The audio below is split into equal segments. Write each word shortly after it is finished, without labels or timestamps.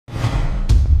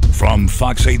From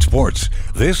Fox 8 Sports,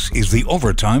 this is the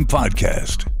Overtime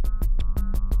Podcast.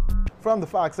 From the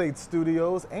Fox 8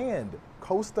 studios and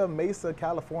Costa Mesa,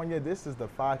 California, this is the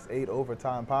Fox 8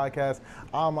 Overtime Podcast.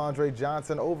 I'm Andre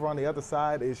Johnson. Over on the other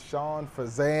side is Sean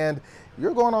Fazende.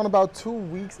 You're going on about 2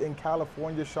 weeks in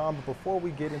California, Sean, but before we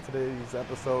get into today's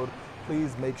episode,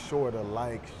 please make sure to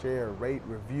like, share, rate,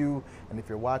 review, and if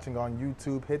you're watching on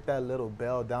YouTube, hit that little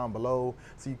bell down below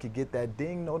so you can get that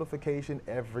ding notification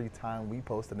every time we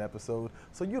post an episode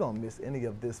so you don't miss any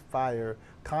of this fire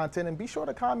content. And be sure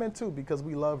to comment too, because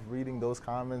we love reading those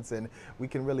comments and we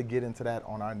can really get into that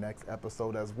on our next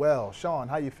episode as well. Sean,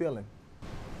 how you feeling?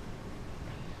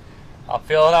 I'm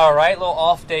feeling all right. A little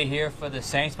off day here for the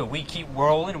Saints, but we keep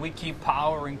rolling. We keep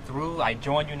powering through. I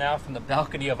join you now from the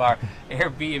balcony of our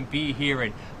Airbnb here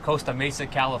in Costa Mesa,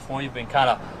 California. Been kind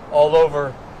of all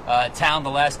over town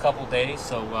the last couple days,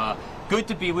 so good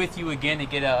to be with you again to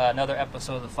get another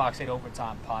episode of the Fox 8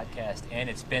 Overtime Podcast. And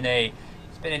it's been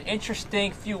an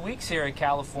interesting few weeks here in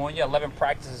California. 11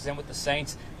 practices in with the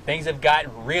Saints. Things have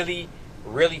gotten really,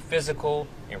 really physical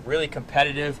and really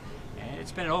competitive.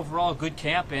 It's been an overall good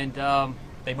camp, and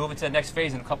they move into the next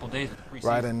phase in a couple of days with the preseason.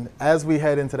 Right, and as we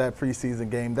head into that preseason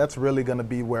game, that's really going to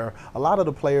be where a lot of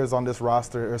the players on this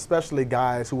roster, especially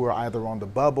guys who are either on the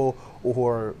bubble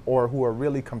or who are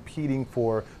really competing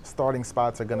for starting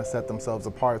spots, are going to set themselves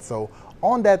apart. So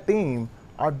on that theme,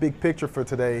 our big picture for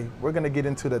today, we're going to get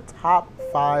into the top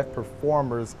 5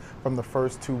 performers from the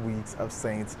first 2 weeks of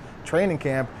Saints training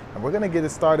camp, and we're going to get it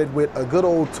started with a good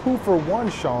old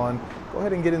 2-for-1, Sean. Go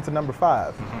ahead and get into number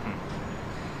 5.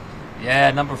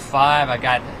 Yeah, number 5, I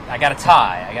got a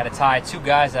tie. I got a tie. 2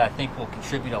 guys that I think will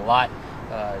contribute a lot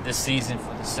this season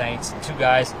for the Saints. 2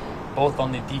 guys both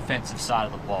on the defensive side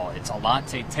of the ball. It's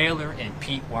Alontae Taylor and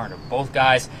Pete Werner. Both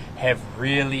guys have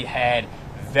really had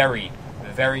very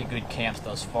good camps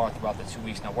thus far throughout the 2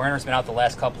 weeks. Now, Werner's been out the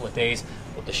last couple of days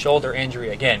with the shoulder injury.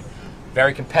 Again,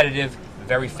 very competitive,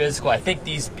 very physical. I think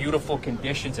these beautiful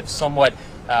conditions have somewhat,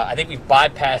 I think we've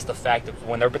bypassed the fact that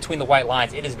when they're between the white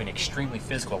lines, it has been extremely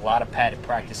physical. A lot of padded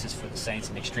practices for the Saints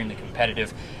and extremely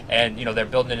competitive. And, you know, they're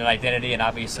building an identity and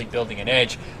obviously building an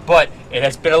edge. But it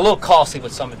has been a little costly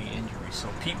with some of the injuries. So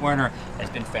Pete Werner has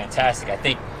been fantastic. I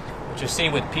think what you're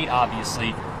seeing with Pete,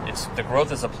 obviously, it's the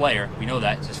growth as a player. We know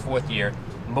that. It's his 4th year.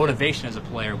 Motivation as a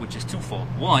player, which is twofold.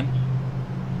 One,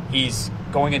 he's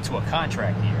going into a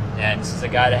contract year. And this is a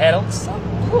guy that had a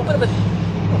little bit of a,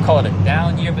 I don't call it a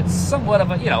down year, but somewhat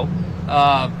of a,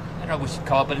 I don't know what you'd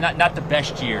call it, but not the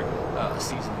best year a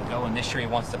season ago. And this year he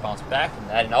wants to bounce back from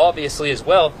that. And obviously as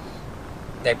well,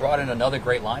 they brought in another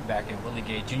great linebacker, Willie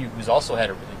Gay Jr., who's also had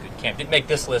a really good camp. Didn't make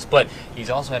this list, but he's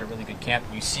also had a really good camp.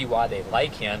 You see why they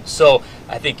like him. So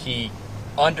I think he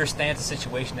understands the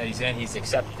situation that he's in. He's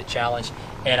accepted the challenge.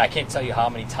 And I can't tell you how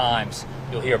many times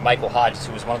you'll hear Michael Hodges,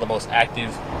 who is one of the most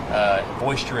active,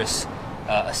 boisterous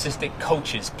assistant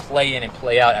coaches, play in and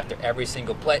play out after every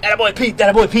single play. Attaboy Pete!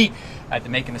 Attaboy Pete! After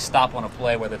making a stop on a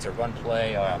play, whether it's a run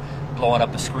play or blowing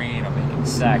up a screen or making a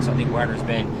sack. So I think Werner's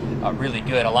been really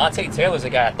good. Alontae Taylor's a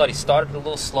guy, I thought he started a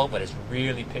little slow, but has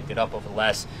really picked it up over the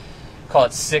last, call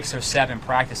it 6 or 7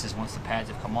 practices once the pads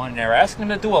have come on. And they're asking him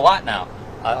to do a lot now.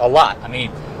 A lot. I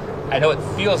mean, I know it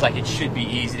feels like it should be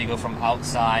easy to go from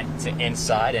outside to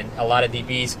inside, and a lot of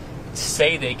DBs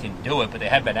say they can do it, but they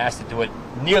haven't been asked to do it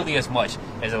nearly as much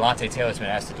as Alontae Taylor's been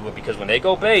asked to do it, because when they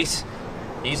go base,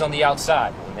 he's on the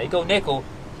outside. When they go nickel,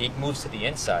 he moves to the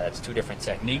inside. That's 2 different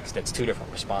techniques. That's 2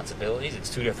 different responsibilities. It's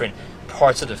 2 different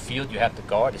parts of the field you have to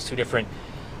guard. It's 2 different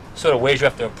sort of ways you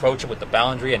have to approach it with the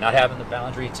boundary and not having the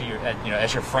boundary to your,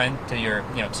 as your friend, to your,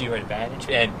 to your advantage.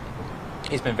 And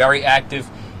he's been very active.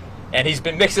 And he's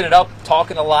been mixing it up,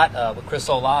 talking a lot with Chris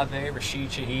Olave, Rashid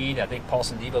Shaheed. I think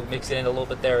Paulson Debo mixed it in a little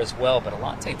bit there as well. But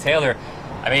Alontae Taylor,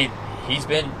 I mean, he's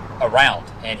been around,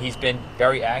 and he's been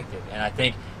very active. And I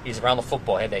think he's around the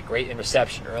football. He had that great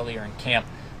interception earlier in camp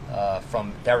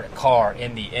from Derek Carr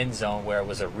in the end zone where it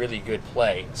was a really good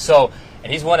play. So,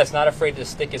 and he's one that's not afraid to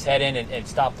stick his head in and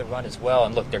stop the run as well.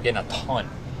 And look, they're getting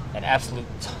an absolute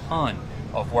ton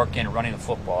of work in running the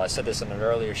football. I said this in an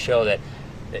earlier show that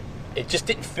it just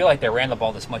didn't feel like they ran the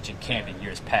ball this much in camp in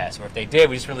years past. Or if they did,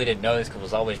 we just really didn't notice because it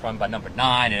was always run by number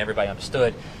 9, and everybody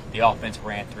understood the offense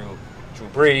ran through Drew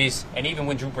Brees. And even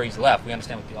when Drew Brees left, we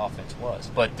understand what the offense was.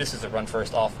 But this is a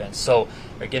run-first offense, so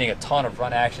they're getting a ton of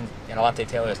run action, and Alontae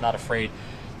Taylor is not afraid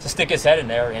to stick his head in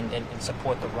there and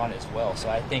support the run as well. So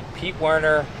I think Pete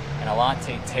Werner and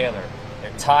Alontae Taylor,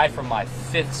 they're tied for my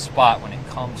 5th spot when it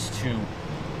comes to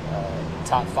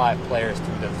top 5 players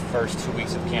through the first 2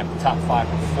 weeks of camp, the top 5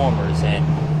 performers. And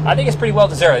I think it's pretty well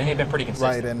deserved. I think they've been pretty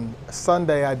consistent. Right, and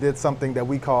Sunday I did something that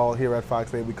we call here at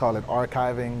Fox 8, we call it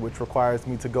archiving, which requires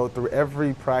me to go through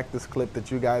every practice clip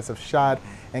that you guys have shot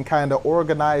and kind of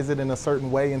organize it in a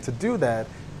certain way. And to do that,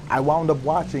 I wound up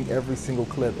watching every single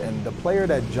clip, and the player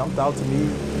that jumped out to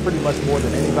me pretty much more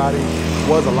than anybody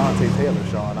was Alontae Taylor,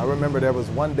 Sean. I remember there was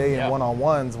one day in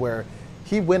one-on-ones where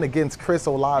he went against Chris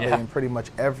Olave in pretty much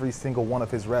every single one of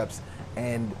his reps,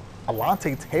 and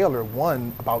Alontae Taylor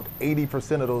won about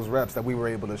 80% of those reps that we were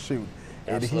able to shoot.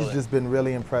 And he's just been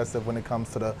really impressive when it comes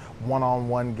to the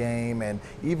one-on-one game, and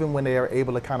even when they are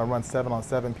able to kind of run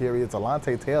 7-on-7 periods,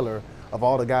 Alontae Taylor, of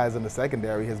all the guys in the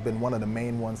secondary, has been one of the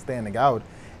main ones standing out.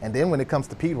 And then when it comes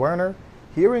to Pete Werner,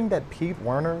 hearing that Pete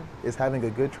Werner is having a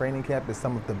good training camp is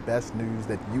some of the best news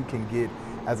that you can get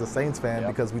as a Saints fan,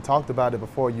 because we talked about it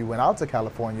before you went out to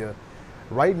California.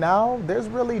 Right now, there's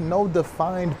really no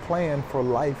defined plan for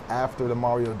life after the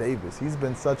Mario Davis. He's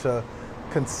been such a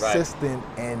consistent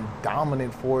and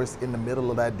dominant force in the middle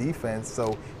of that defense.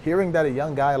 So hearing that a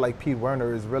young guy like Pete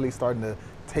Werner is really starting to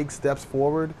take steps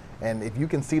forward, and if you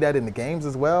can see that in the games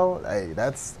as well, hey,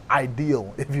 that's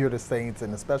ideal if you're the Saints,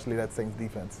 and especially that Saints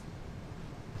defense.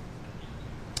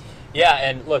 Yeah,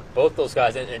 and look, both those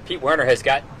guys, and Pete Werner has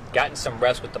gotten some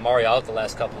reps with Damari out the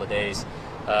last couple of days,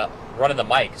 running the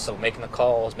mic, so making the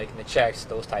calls, making the checks,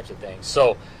 those types of things.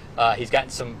 So he's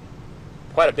gotten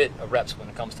quite a bit of reps when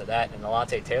it comes to that. In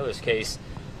Alontae Taylor's case,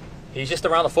 he's just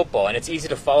around the football, and it's easy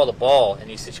to follow the ball in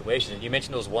these situations. You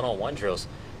mentioned those one-on-one drills.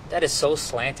 That is so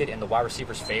slanted in the wide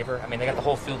receiver's favor. I mean, they got the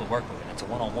whole field to work with, and it's a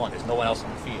one-on-one. There's no one else on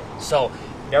the field. So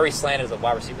very slanted as the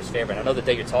wide receiver's favor. And I know the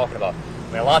day you're talking about,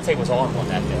 I mean, Alontae was on one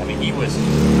that day. I mean, he was,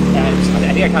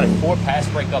 I think I counted 4 pass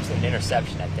breakups and an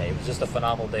interception that day. It was just a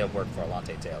phenomenal day of work for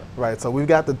Alontae Taylor. Right, so we've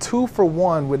got the 2 for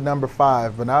 1 with number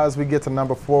 5. But now as we get to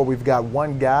number 4, we've got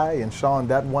one guy. And Sean,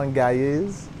 that one guy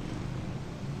is?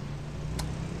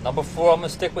 Number 4, I'm going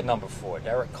to stick with number 4,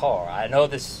 Derek Carr. I know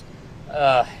this,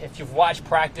 if you've watched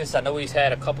practice, I know he's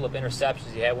had a couple of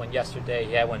interceptions. He had one yesterday.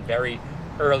 He had one very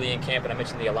early in camp, and I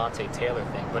mentioned the Alontae Taylor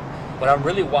thing. But what I'm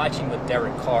really watching with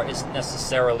Derek Carr isn't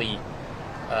necessarily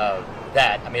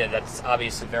that. I mean, that's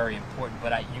obviously very important,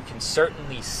 but you can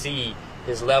certainly see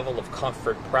his level of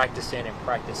comfort practice in and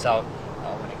practice out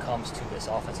when it comes to this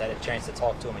offense. I had a chance to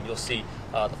talk to him, and you'll see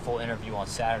the full interview on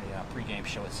Saturday on a pregame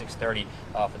show at 6:30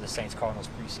 for the Saints-Cardinals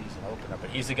preseason opener.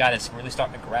 But he's the guy that's really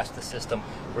starting to grasp the system,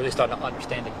 really starting to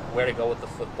understand where to go with the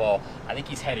football. I think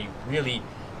he's had a really,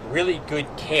 really good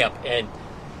camp. And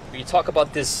when you talk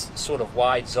about this sort of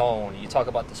wide zone, you talk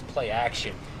about this play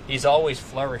action, he's always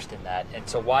flourished in that. And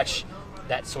to watch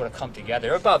that sort of come together,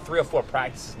 there are about 3 or 4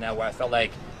 practices now where I felt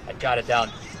like I got it down.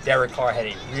 Derek Carr had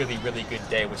a really, really good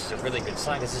day, which is a really good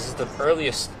sign, because this is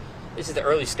the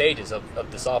early stages of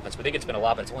this offense. We think it's been a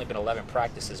lot, but it's only been 11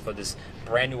 practices for this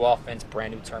brand new offense,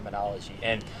 brand new terminology.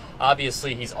 And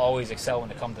obviously he's always excelled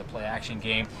when it comes to the play action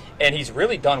game, and he's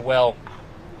really done well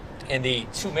in the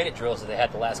 2-minute drills that they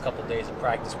had the last couple of days of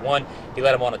practice. One, he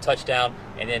led him on a touchdown,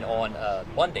 and then on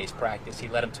Monday's practice, he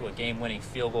led him to a game-winning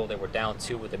field goal. They were down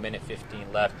 2 with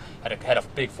 1:15 left. Had a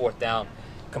big 4th down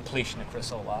completion to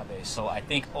Chris Olave. So I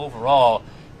think overall,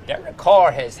 Derek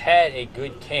Carr has had a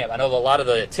good camp. I know a lot of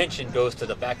the attention goes to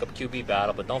the backup QB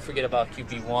battle, but don't forget about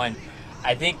QB1.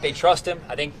 I think they trust him.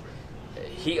 I think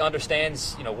he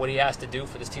understands, what he has to do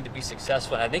for this team to be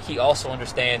successful, and I think he also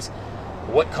understands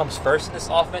what comes first in this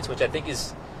offense, which I think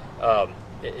is,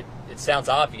 it sounds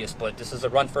obvious, but this is a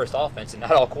run-first offense, and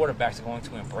not all quarterbacks are going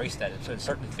to embrace that. So it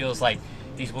certainly feels like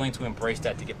he's willing to embrace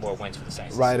that to get more wins for the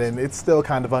Saints. Right, and it's still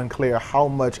kind of unclear how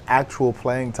much actual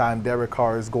playing time Derek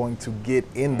Carr is going to get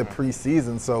in the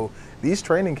preseason. So these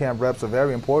training camp reps are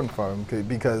very important for him,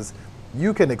 because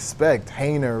you can expect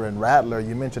Haener and Rattler,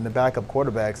 you mentioned the backup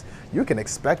quarterbacks, you can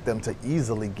expect them to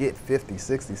easily get 50,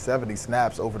 60, 70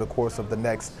 snaps over the course of the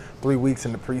next 3 weeks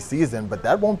in the preseason, but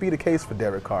that won't be the case for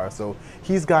Derek Carr. So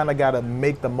he's kind of got to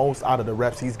make the most out of the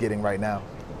reps he's getting right now.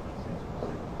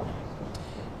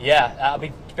 Yeah, I'll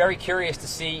be very curious to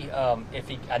see if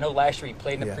he, I know last year he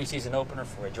played in the preseason opener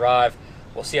for a drive.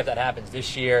 We'll see if that happens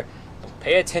this year.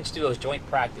 Pay attention to those joint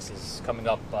practices coming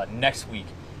up next week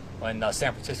when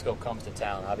San Francisco comes to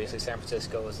town. Obviously, San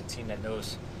Francisco is a team that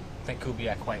knows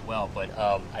Kubiak quite well, but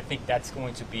I think that's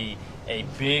going to be a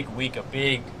big week, a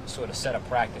big sort of set of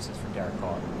practices for Derek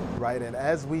Carr. Right, and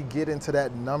as we get into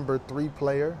that number 3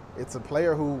 player, it's a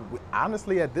player who,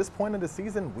 honestly, at this point of the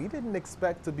season, we didn't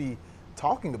expect to be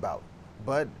talking about.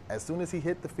 But as soon as he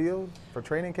hit the field for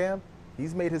training camp,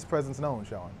 he's made his presence known,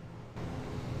 Sean.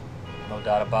 No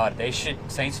doubt about it.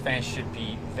 Saints fans should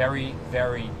be very,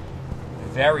 very,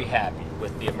 very happy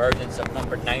with the emergence of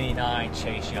number 99,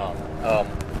 Chase Young.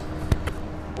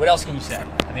 what else can you say?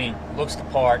 I mean, looks the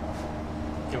part.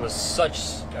 There was such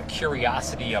a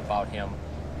curiosity about him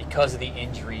because of the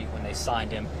injury when they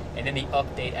signed him, and then the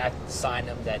update after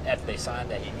they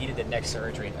signed that he needed the neck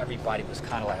surgery, and everybody was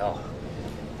kind of like, oh,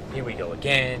 here we go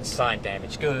again, signed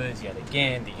damaged goods, yet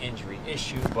again, the injury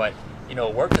issue. But,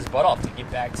 worked his butt off to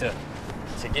get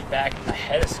back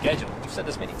ahead of schedule. We've said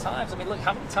this many times. I mean, look,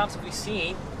 how many times have we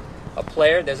seen a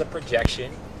player, there's a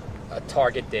projection, a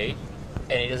target date,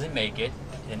 and he doesn't make it,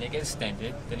 then it gets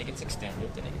extended, then it gets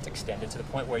extended, then it gets extended to the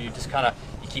point where you just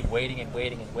you keep waiting and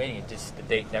waiting and waiting, and just the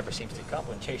date never seems to come.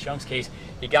 In Chase Young's case,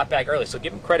 he got back early, so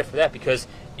give him credit for that because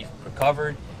he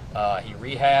recovered, he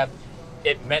rehabbed.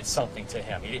 It meant something to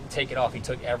him. He didn't take it off. He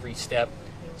took every step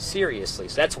seriously.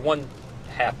 So that's one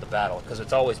half the battle because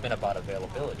it's always been about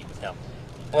availability with him.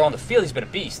 But on the field, he's been a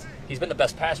beast. He's been the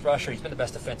best pass rusher. He's been the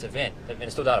best defensive end. And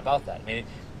there's no doubt about that. I mean,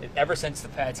 ever since the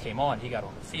pads came on, he got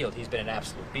on the field. He's been an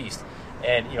absolute beast.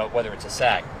 And, whether it's a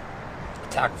sack,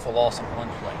 a tackle for loss on one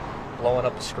play, blowing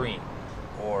up a screen,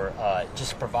 or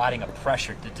just providing a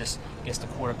pressure that just gets the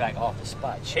quarterback off the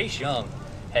spot. Chase Young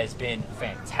has been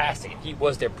fantastic. He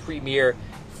was their premier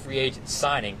free agent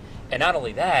signing. And not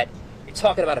only that, you're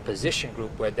talking about a position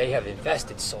group where they have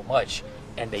invested so much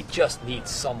and they just need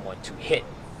someone to hit.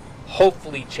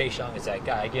 Hopefully Chase Young is that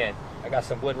guy. Again, I got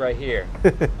some wood right here.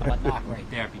 I'm going to knock right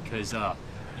there because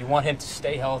you want him to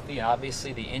stay healthy. And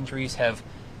obviously the injuries have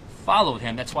followed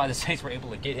him. That's why the Saints were able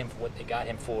to get him for what they got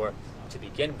him for to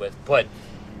begin with. But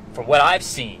from what I've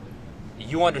seen,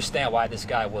 you understand why this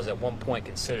guy was at one point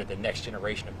considered the next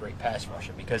generation of great pass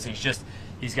rusher because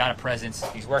he's got a presence.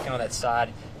 He's working on that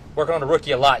side, working on the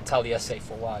rookie a lot until the SA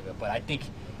Fuaga. But I think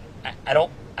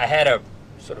I had a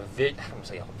sort of I don't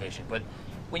say a vision, but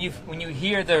when you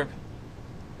hear the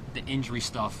injury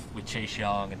stuff with Chase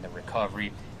Young and the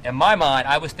recovery, in my mind,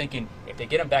 I was thinking if they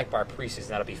get him back by preseason,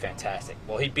 that'll be fantastic.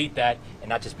 Well, he beat that, and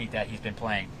not just beat that, he's been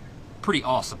playing pretty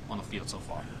awesome on the field so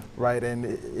far. Right, and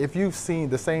if you've seen,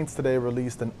 the Saints today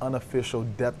released an unofficial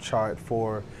depth chart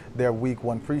for their Week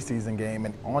 1 preseason game,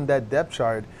 and on that depth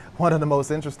chart, one of the most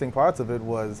interesting parts of it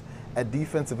was at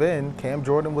defensive end, Cam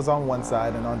Jordan was on one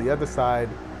side, and on the other side,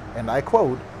 and I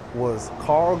quote, was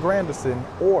Carl Granderson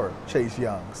or Chase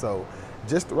Young. So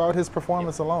just throughout his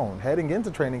performance alone, heading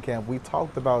into training camp, we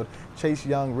talked about Chase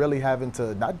Young really having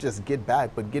to not just get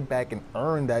back, but get back and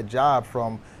earn that job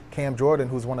from Cam Jordan,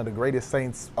 who's one of the greatest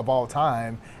Saints of all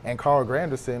time, and Carl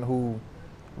Granderson, who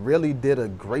really did a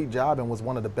great job and was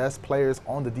one of the best players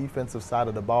on the defensive side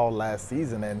of the ball last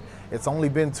season. And it's only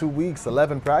been 2 weeks,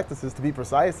 11 practices to be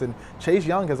precise, and Chase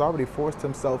Young has already forced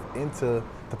himself into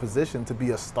the position to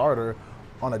be a starter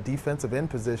on a defensive end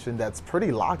position that's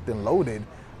pretty locked and loaded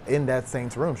in that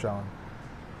Saints room, Sean.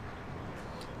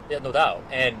 Yeah, no doubt.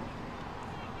 And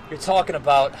you're talking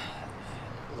about,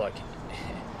 look,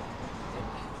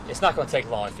 it's not going to take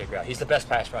long to figure out. He's the best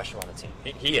pass rusher on the team.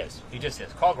 He is. He just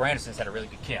is. Carl Granderson's had a really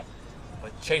good camp,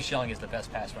 but Chase Young is the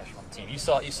best pass rusher on the team. You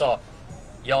saw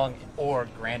Young or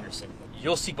Granderson.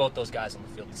 You'll see both those guys on the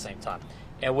field at the same time.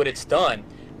 And what it's done,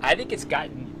 I think it's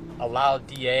allowed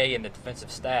DA and the defensive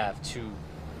staff to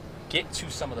get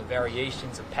to some of the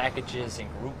variations of packages and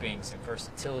groupings and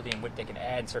versatility and what they can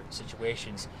add in certain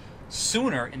situations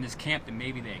sooner in this camp than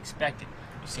maybe they expected.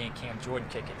 You're seeing Cam Jordan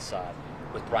kick inside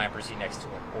with Brian Brzee next to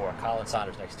him, or Colin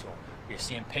Saunders next to him. You're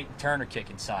seeing Peyton Turner kick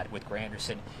inside with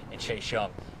Granderson and Chase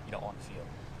Young, on the field.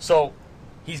 So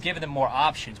he's given them more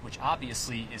options, which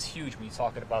obviously is huge when you're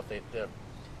talking about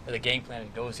the game plan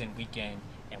that goes in week in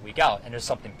and week out. And there's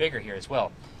something bigger here as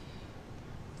well.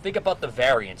 Think about the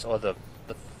variance or the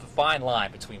fine line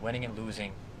between winning and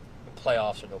losing,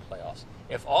 playoffs or no playoffs.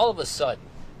 If all of a sudden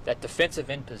that defensive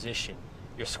end position,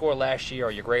 your score last year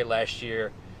or your grade last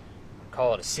year,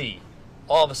 call it a C,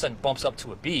 all of a sudden bumps up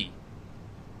to a B,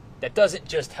 that doesn't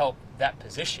just help that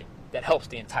position, that helps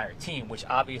the entire team, which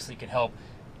obviously can help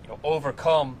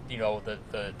overcome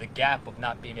the gap of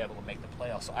not being able to make the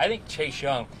playoffs. So I think Chase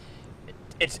Young,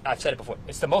 I've said it before,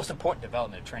 it's the most important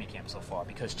development of training camp so far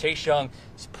because Chase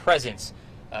Young's presence,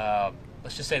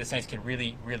 let's just say the Saints can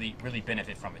really, really, really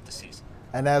benefit from it this season.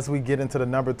 And as we get into the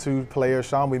number 2 player,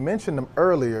 Sean, we mentioned him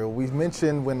earlier. We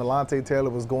mentioned when Alontae Taylor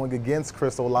was going against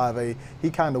Chris Olave, he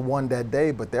kind of won that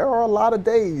day. But there are a lot of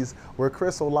days where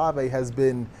Chris Olave has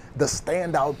been the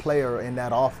standout player in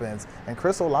that offense. And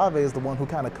Chris Olave is the one who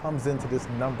kind of comes into this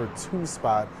number 2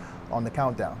 spot on the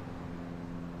countdown.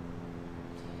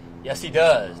 Yes, he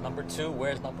does. Number 2,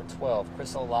 where's number 12?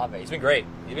 Chris Olave. He's been great.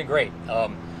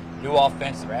 New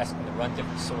offense, they're asking him to run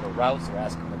different sort of routes. They're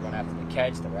asking him to run after the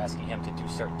catch. They're asking him to do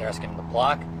they're asking him to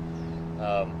block.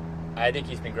 I think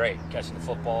he's been great catching the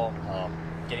football,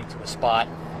 getting to a spot,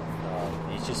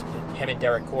 He's just him and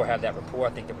Derek Carr have that rapport. I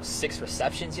think there was 6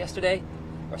 receptions yesterday,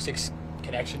 or 6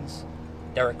 connections.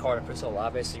 Derek Carr and Chris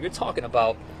Olave. So you're talking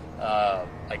about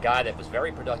a guy that was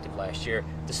very productive last year,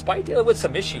 despite dealing with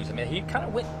some issues. I mean, he kind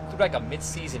of went through like a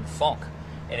mid-season funk,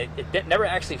 and it never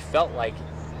actually felt like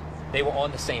they were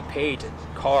on the same page,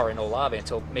 Carr and Olave,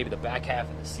 until maybe the back half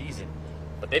of the season.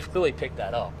 But they've clearly picked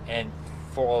that up. And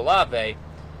for Olave,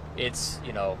 it's,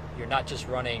 you're not just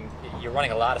you're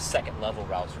running a lot of second-level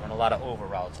routes. You're running a lot of over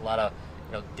routes, a lot of,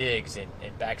 digs and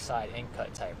backside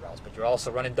in-cut type routes. But you're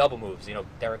also running double moves.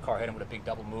 Derek Carr hit him with a big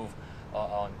double move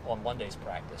on Monday's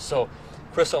practice. So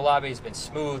Chris Olave has been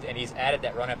smooth, and he's added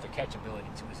that run-after-catch ability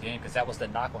to his game, because that was the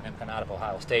knock on him coming out of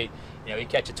Ohio State. He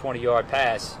catch a 20-yard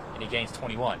pass, and he gains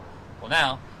 21. Well,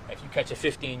 now, if you catch a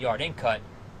 15-yard in-cut,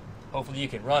 hopefully you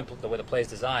can run the way the play is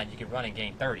designed. You can run and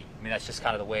gain 30. I mean, that's just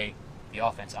kind of the way the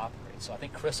offense operates. So I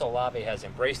think Chris Olave has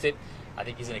embraced it. I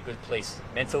think he's in a good place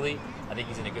mentally. I think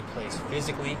he's in a good place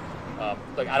physically.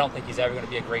 Look, I don't think he's ever going to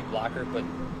be a great blocker, but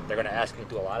they're going to ask him to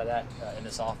do a lot of that in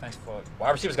this offense. For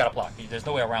wide receivers got to block. There's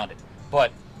no way around it.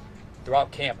 But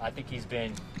throughout camp, I think he's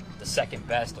been the second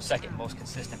best or second most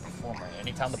consistent performer.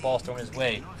 Anytime the ball's thrown his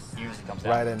way, he usually comes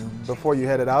down. Right, and before you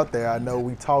headed out there, I know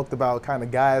we talked about kind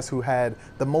of guys who had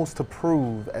the most to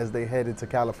prove as they headed to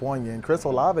California, and Chris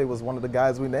Olave was one of the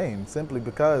guys we named, simply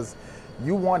because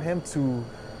you want him to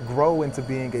grow into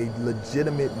being a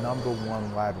legitimate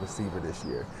 #1 wide receiver this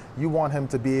year. You want him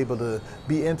to be able to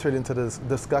be entered into the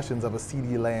discussions of a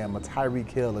CeeDee Lamb, a Tyreek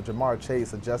Hill, a Jamar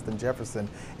Chase, a Justin Jefferson.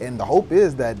 And the hope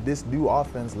is that this new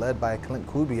offense led by Clint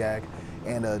Kubiak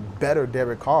and a better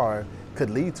Derek Carr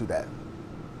could lead to that.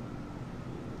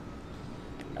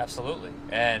 Absolutely.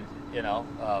 And,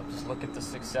 just look at the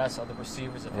success other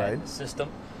receivers have had in the system.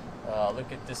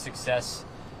 Look at the success,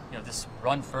 this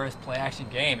run-first, play-action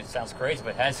game. It sounds crazy,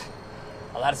 but it has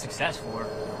a lot of success for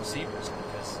receivers,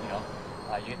 because,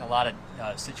 you're getting a lot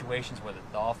of situations where the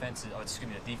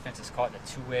defense is caught in a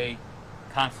two-way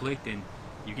conflict, and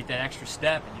you get that extra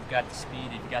step, and you've got the speed,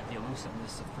 and you've got the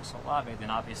elusiveness of Chris Olave, then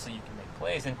obviously you can make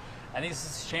plays. And I think this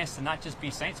is a chance to not just be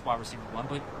Saints wide receiver 1,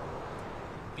 but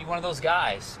be one of those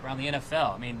guys around the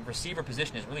NFL. I mean, receiver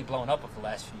position has really blown up over the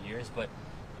last few years, but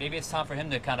maybe it's time for him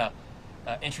to kind of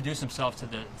introduce himself to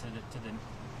the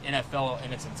NFL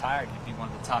in its entirety, to be one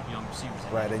of the top young receivers.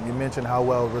 Right, and you mentioned how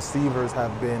well receivers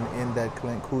have been in that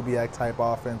Clint Kubiak type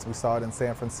offense. We saw it in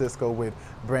San Francisco with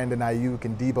Brandon Ayuk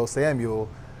and Deebo Samuel.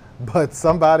 But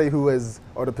somebody who is,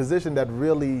 or the position that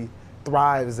really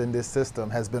thrives in this system,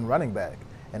 has been running back.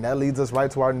 And that leads us right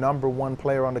to our #1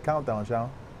 player on the countdown, Sean.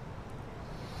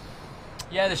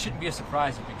 Yeah, this shouldn't be a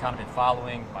surprise if you've kind of been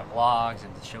following my blogs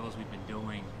and the shows we've been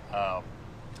doing.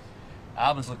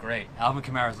 Alvin's look great. Alvin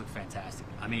Kamara's look fantastic.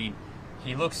 I mean,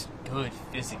 he looks good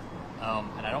physically.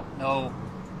 And I don't know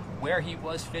where he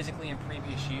was physically in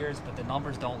previous years, but the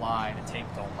numbers don't lie, the tape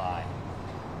don't lie.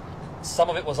 Some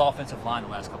of it was offensive line the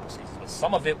last couple of seasons, but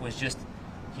some of it was just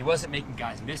he wasn't making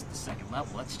guys miss at the second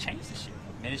level. Let's change this year.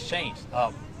 I mean, it's changed.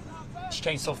 It's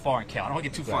changed so far in Cal. I don't want to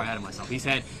get too far ahead of myself.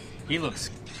 He looks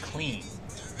clean.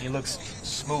 He looks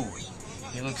smooth.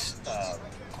 He looks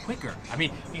quicker. I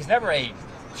mean, he's never a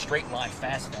straight line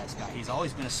fast guy. He's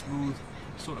always been a smooth,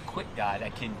 sort of quick guy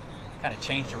that can kind of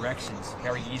change directions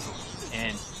very easily.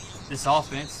 And this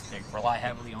offense, they rely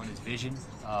heavily on his vision.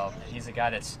 He's a guy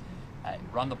that's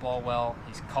run the ball well.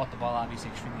 He's caught the ball obviously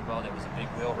extremely well. There was a big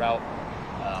wheel route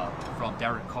from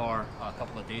Derek Carr a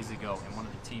couple of days ago in one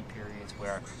of the team periods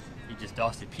where he just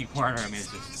dusted Pete Werner. I mean,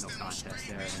 it's just no contest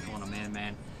there. And on a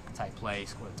man-to-man type play,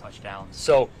 scored a touchdown.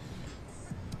 So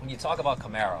when you talk about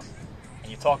Kamara, and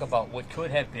you talk about what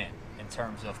could have been in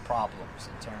terms of problems,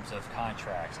 in terms of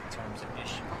contracts, in terms of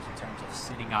issues, in terms of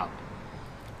sitting out,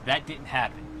 that didn't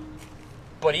happen.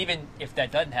 But even if that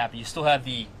doesn't happen, you still have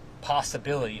the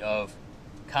possibility of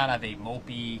kind of a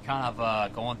mopey, kind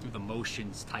of going through the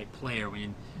motions type player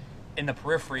when in the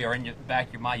periphery or in the back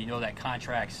of your mind, that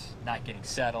contract's not getting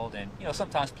settled. And,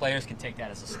 sometimes players can take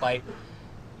that as a slight,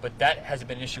 but that hasn't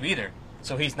been an issue either.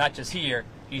 So he's not just here,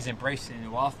 he's embracing the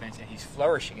new offense, and he's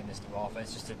flourishing in this new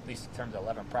offense, just at least in terms of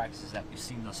 11 practices that we've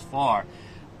seen thus far.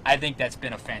 I think that's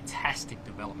been a fantastic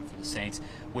development for the Saints,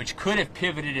 which could have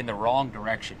pivoted in the wrong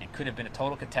direction. It could have been a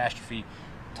total catastrophe,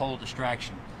 total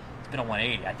distraction. It's been a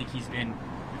 180. I think he's been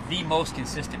the most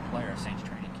consistent player of Saints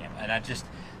training camp. And I just,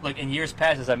 look, in years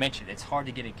past, as I mentioned, it's hard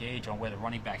to get a gauge on where the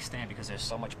running backs stand because there's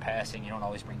so much passing. You don't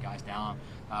always bring guys down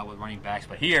with running backs.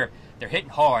 But here, they're hitting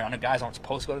hard. I know guys aren't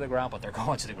supposed to go to the ground, but they're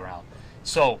going to the ground.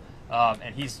 So,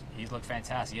 and he's looked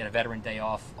fantastic. He had a veteran day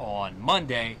off on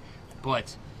Monday,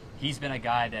 but he's been a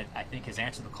guy that I think has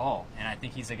answered the call, and I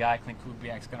think he's a guy Clint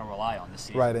Kubiak's going to rely on this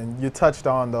season. Right, and you touched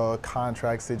on the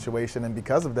contract situation, and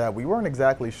because of that, we weren't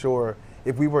exactly sure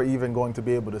if we were even going to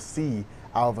be able to see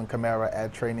Alvin Kamara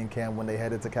at training camp when they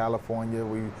headed to California,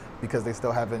 because they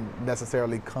still haven't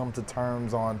necessarily come to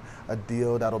terms on a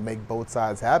deal that'll make both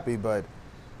sides happy. But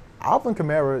Alvin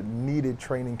Kamara needed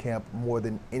training camp more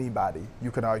than anybody, you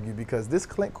can argue, because this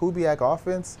Clint Kubiak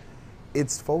offense,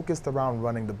 it's focused around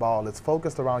running the ball. It's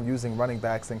focused around using running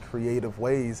backs in creative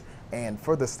ways. And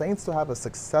for the Saints to have a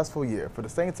successful year, for the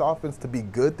Saints offense to be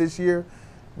good this year,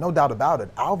 no doubt about it,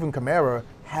 Alvin Kamara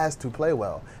has to play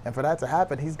well. And for that to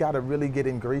happen, he's got to really get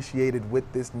ingratiated with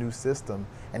this new system.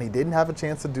 And he didn't have a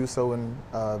chance to do so in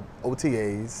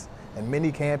OTAs. In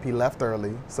minicamp, he left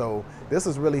early. So this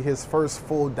is really his first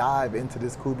full dive into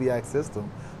this Kubiak system.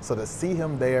 So to see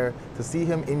him there, to see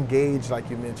him engaged, like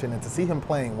you mentioned, and to see him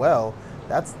playing well,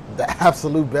 that's the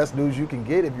absolute best news you can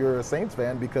get if you're a Saints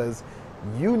fan, because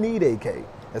you need AK,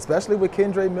 especially with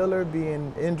Kendre Miller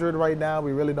being injured right now.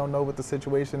 We really don't know what the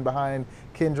situation behind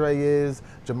Kendre is.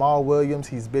 Jamal Williams,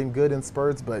 he's been good in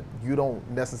spurts, but you don't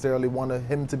necessarily want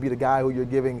him to be the guy who you're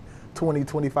giving 20,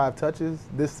 25 touches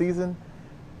this season.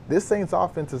 This Saints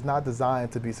offense is not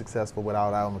designed to be successful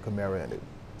without Alvin Kamara in it.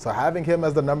 So having him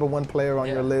as the #1 player on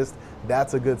your list,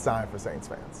 that's a good sign for Saints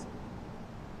fans.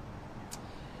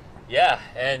 Yeah,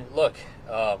 and look,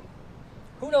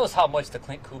 who knows how much the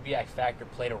Clint Kubiak factor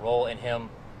played a role in him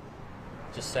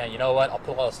just saying, you know what, I'll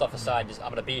put all the stuff aside, I'm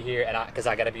going to be here, and because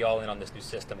I got to be all in on this new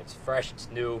system. It's fresh, it's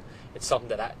new, it's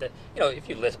something that if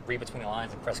you read between the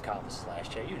lines in press conferences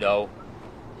last year,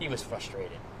 he was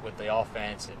frustrated with the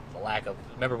offense and the lack of,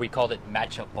 remember we called it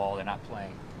matchup ball, they're not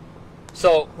playing.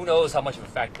 So who knows how much of a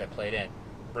factor that played in.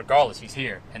 Regardless, he's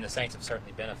here, and the Saints have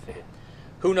certainly benefited.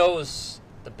 Who knows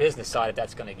the business side if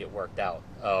that's going to get worked out.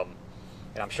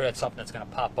 And I'm sure that's something that's going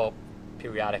to pop up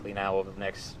periodically now over the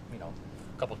next,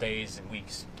 couple days and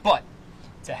weeks. But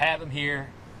to have him here,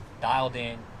 dialed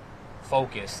in,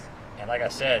 focused, and like I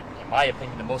said, in my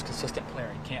opinion, the most consistent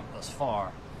player in camp thus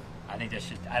far, I think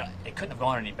it couldn't have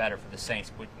gone any better for the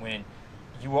Saints when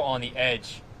you were on the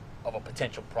edge of a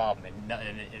potential problem, and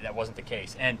that wasn't the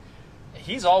case. And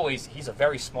he's a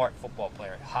very smart football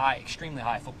player, extremely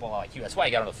high football IQ. That's why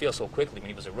he got on the field so quickly when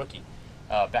he was a rookie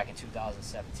back in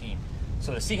 2017.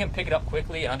 So to see him pick it up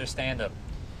quickly and understand the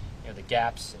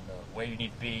gaps and the where you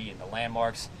need to be and the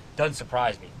landmarks doesn't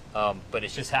surprise me. But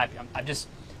it's just happy.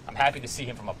 I'm happy to see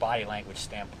him from a body language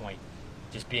standpoint,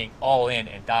 just being all in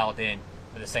and dialed in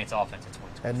for the Saints offense in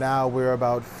 2020. And now we're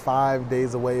about 5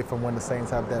 days away from when the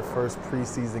Saints have that first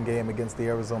preseason game against the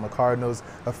Arizona Cardinals.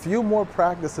 A few more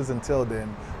practices until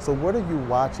then. So what are you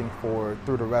watching for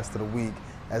through the rest of the week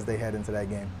as they head into that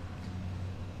game?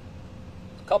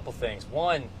 A couple things.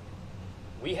 One,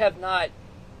 we have not,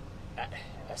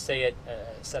 I said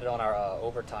it on our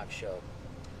overtime show.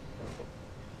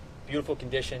 Beautiful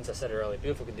conditions, I said it earlier,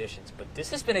 beautiful conditions. But this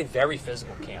has been a very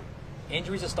physical camp.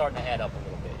 Injuries are starting to add up a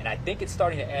little bit. And I think it's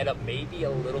starting to add up maybe a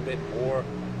little bit more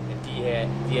than DA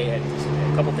had.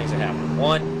 A couple things that happened.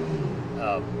 One,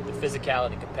 the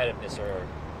physicality and competitiveness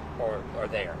are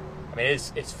there. I mean,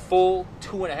 it's full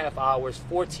 2.5 hours,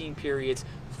 14 periods,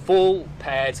 full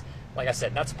pads. Like I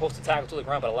said, not supposed to tackle to the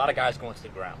ground, but a lot of guys going to the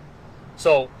ground.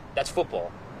 So that's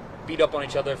football. Beat up on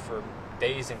each other for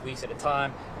days and weeks at a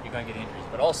time, you're going to get injuries.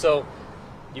 But also,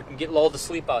 you can get lulled to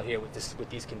sleep out here with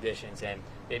these conditions, and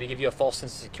maybe give you a false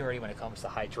sense of security when it comes to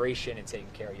hydration and taking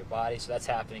care of your body. So that's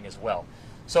happening as well.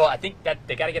 So I think that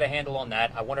they got to get a handle on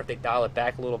that. I wonder if they dial it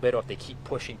back a little bit or if they keep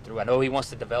pushing through. I know he wants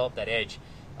to develop that edge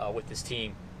with this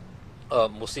team.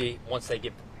 We'll see once they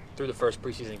get through the first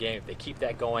preseason game if they keep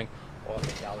that going or if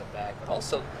they dial it back. But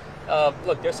also,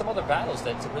 look, there's some other battles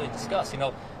to really discuss.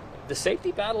 The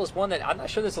safety battle is one that I'm not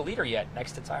sure there's a leader yet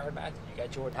next to Tyrann Mathieu. You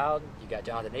got Jordan Howden, you got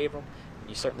Jonathan Abram, and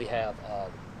you certainly have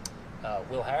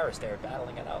Will Harris there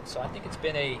battling it out. So I think it's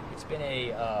been an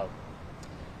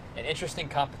interesting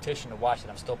competition to watch that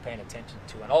I'm still paying attention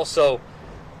to. And also,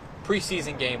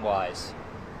 preseason game-wise,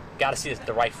 got to see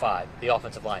the right five, the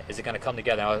offensive line. Is it going to come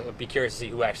together? I'll be curious to see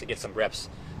who actually gets some reps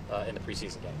in the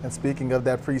preseason game. And speaking of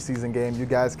that preseason game, you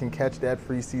guys can catch that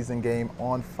preseason game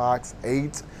on Fox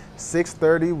 8.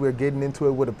 6:30, we're getting into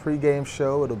it with a pregame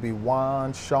show. It'll be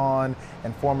Juan, Sean,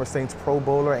 and former Saints Pro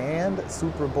Bowler and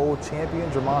Super Bowl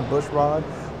champion Jermon Bushrod.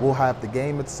 We'll have the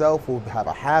game itself. We'll have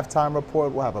a halftime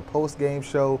report. We'll have a post-game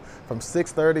show from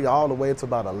 6:30 all the way to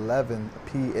about 11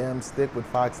 p.m. Stick with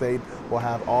Fox 8. We'll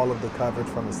have all of the coverage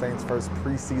from the Saints' first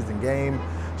preseason game.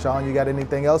 Sean, you got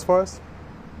anything else for us?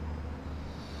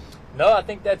 No, I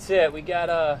think that's it. We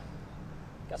got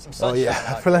Got some sunshine. Oh,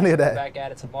 yeah, out plenty here. of that. Back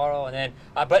at it tomorrow, and then.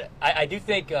 But I do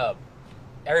think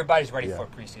everybody's ready Yeah. for a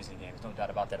preseason game. There's no doubt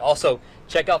about that. Also,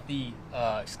 check out the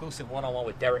exclusive one-on-one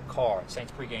with Derek Carr,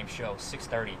 Saints pregame show,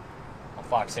 6:30 on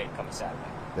Fox 8 coming Saturday.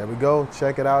 There we go.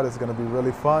 Check it out. It's going to be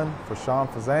really fun. For Sean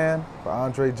Fazende, for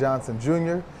Andre Johnson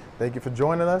Jr., thank you for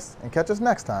joining us, and catch us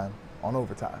next time on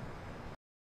Overtime.